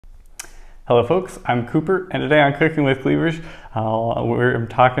Hello folks, I'm Cooper, and today on Cooking with Cleavers, we're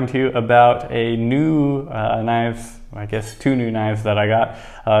talking to you about a new knives, I guess 2 new knives that I got.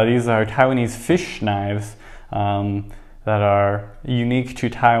 These are Taiwanese fish knives that are unique to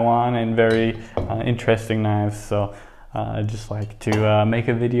Taiwan and very interesting knives. So I'd just like to make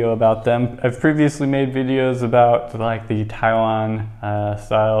a video about them. I've previously made videos about like the Taiwan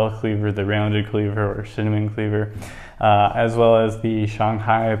style cleaver, the rounded cleaver or cinnamon cleaver, as well as the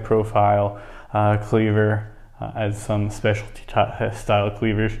Shanghai profile cleaver as some specialty style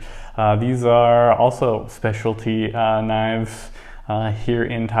cleavers. These are also specialty knives here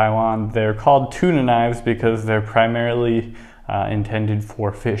in Taiwan. They're called tuna knives because they're primarily intended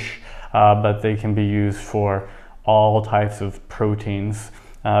for fish, but they can be used for all types of proteins.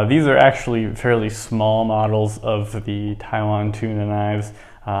 These are actually fairly small models of the Taiwan tuna knives.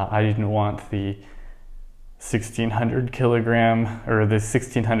 I didn't want the 1600 kilogram or the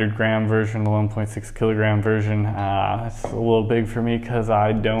 1600 gram version, the 1.6 kilogram version. It's a little big for me because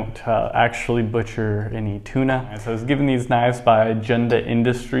I don't actually butcher any tuna. So I was given these knives by Jende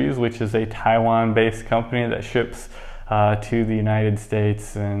Industries, which is a Taiwan-based company that ships to the United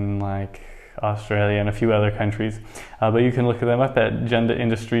States and like Australia and a few other countries, but you can look them up at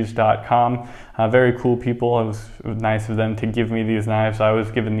jendeindustries.com. Very cool people. It was nice of them to give me these knives. I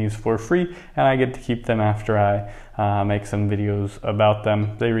was given these for free and I get to keep them after I make some videos about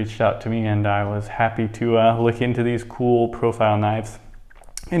them. They reached out to me and I was happy to look into these cool profile knives.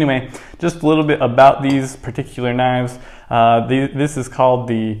 Anyway, just a little bit about these particular knives. This is called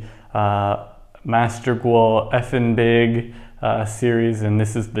the Master Guo Effin Big series, and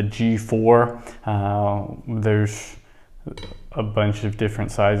this is the G4. There's a bunch of different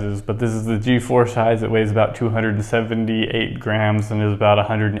sizes, but this is the G4 size. It weighs about 278 grams and is about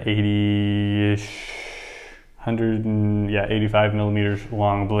 180-ish, 85 millimeters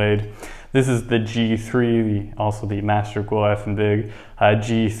long blade. This is the G3, also the Master Guo Effin Big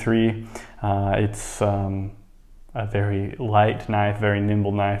G3. It's a very light knife, very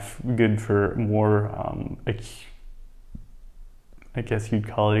nimble knife, good for more I guess you'd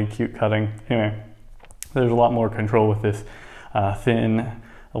call it acute cutting. Anyway, there's a lot more control with this thin,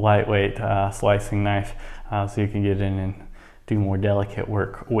 lightweight slicing knife, so you can get in and do more delicate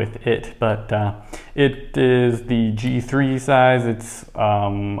work with it. But it is the G3 size. It's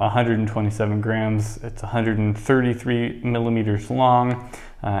 127 grams. It's 133 millimeters long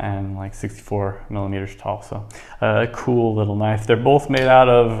and like 64 millimeters tall. So a cool little knife. They're both made out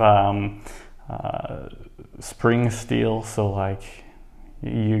of spring steel, so like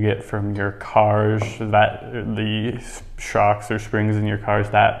you get from your cars, that the shocks or springs in your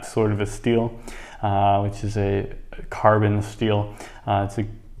cars, that sort of a steel, which is a carbon steel. It's a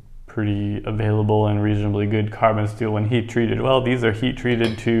pretty available and reasonably good carbon steel when heat treated well. These are heat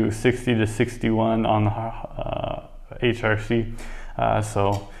treated to 60 to 61 on the HRC,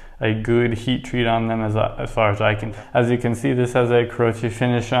 so a good heat treat on them as far as I can. As you can see, this has a crochet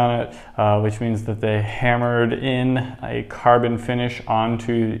finish on it, which means that they hammered in a carbon finish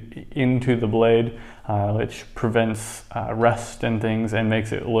into the blade, which prevents rust and things and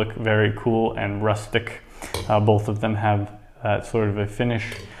makes it look very cool and rustic. Both of them have that sort of a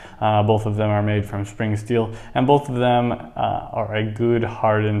finish. Both of them are made from spring steel, and both of them are a good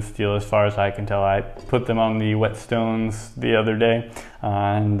hardened steel as far as I can tell. I put them on the whetstones the other day,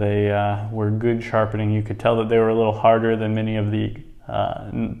 and they were good sharpening. You could tell that they were a little harder than many of the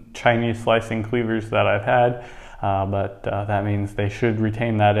Chinese slicing cleavers that I've had, but that means they should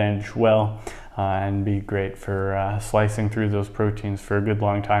retain that edge well and be great for slicing through those proteins for a good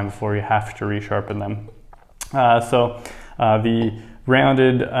long time before you have to resharpen them. The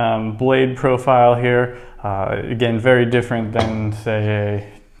rounded blade profile here, again, very different than say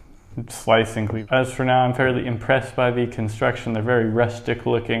a slicing cleaver. As for now, I'm fairly impressed by the construction. They're very rustic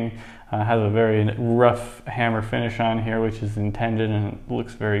looking, has a very rough hammer finish on here, which is intended, and it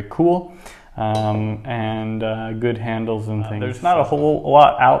looks very cool, and good handles and things. There's not a whole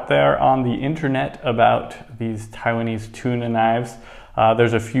lot out there on the internet about these Taiwanese tuna knives.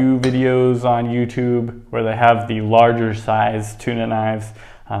 There's a few videos on YouTube where they have the larger size tuna knives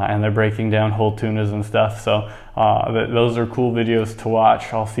and they're breaking down whole tunas and stuff. So those are cool videos to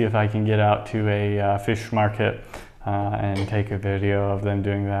watch. I'll see if I can get out to a fish market and take a video of them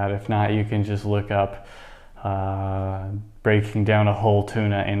doing that. If not, you can just look up breaking down a whole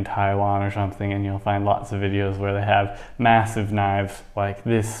tuna in Taiwan or something, and you'll find lots of videos where they have massive knives like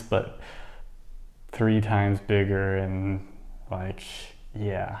this, but 3 times bigger, and like,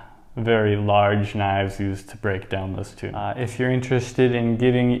 yeah, very large knives used to break down those tuna. If you're interested in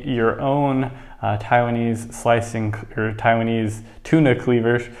getting your own Taiwanese slicing or Taiwanese tuna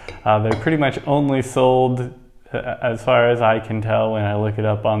cleavers, they're pretty much only sold, as far as I can tell when I look it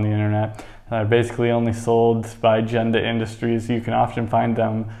up on the internet, they're basically only sold by Jende Industries. You can often find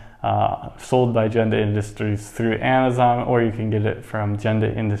them sold by Jende Industries through Amazon, or you can get it from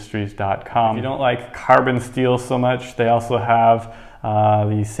jendeindustries.com. If you don't like carbon steel so much, they also have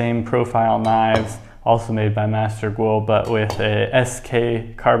the same profile knives, also made by Master Guo, but with a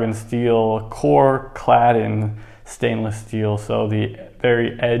SK carbon steel core clad in stainless steel. So the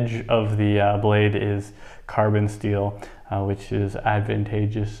very edge of the blade is carbon steel, which is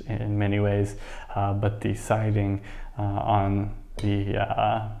advantageous in many ways, but the siding on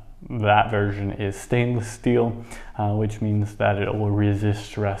that version is stainless steel, which means that it will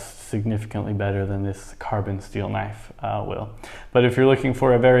resist rust significantly better than this carbon steel knife will. But if you're looking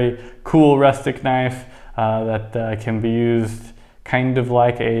for a very cool rustic knife that can be used kind of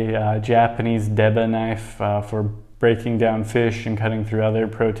like a Japanese deba knife for breaking down fish and cutting through other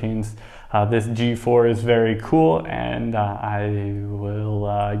proteins, this G4 is very cool, and I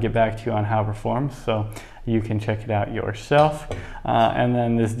will get back to you on how it performs, so you can check it out yourself. And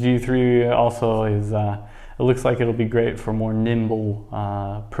then this G3 also is, it looks like it'll be great for more nimble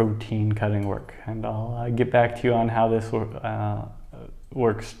protein cutting work, and I'll get back to you on how this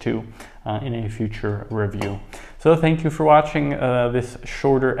works too in a future review. So thank you for watching this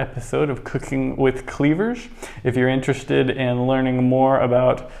shorter episode of Cooking with Cleavers. If you're interested in learning more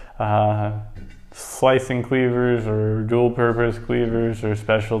about slicing cleavers or dual purpose cleavers or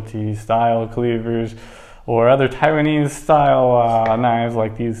specialty style cleavers or other Taiwanese style knives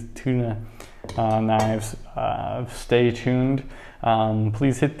like these tuna knives, stay tuned.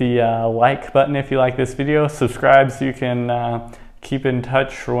 Please hit the like button if you like this video, subscribe so you can keep in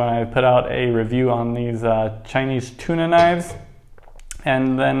touch for when I put out a review on these Chinese tuna knives.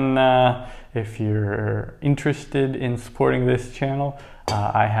 And then if you're interested in supporting this channel,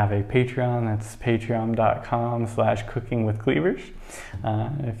 I have a Patreon. That's patreon.com/cookingwithcleavers.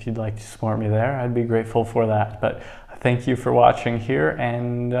 If you'd like to support me there, I'd be grateful for that. But thank you for watching here,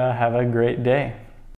 and have a great day.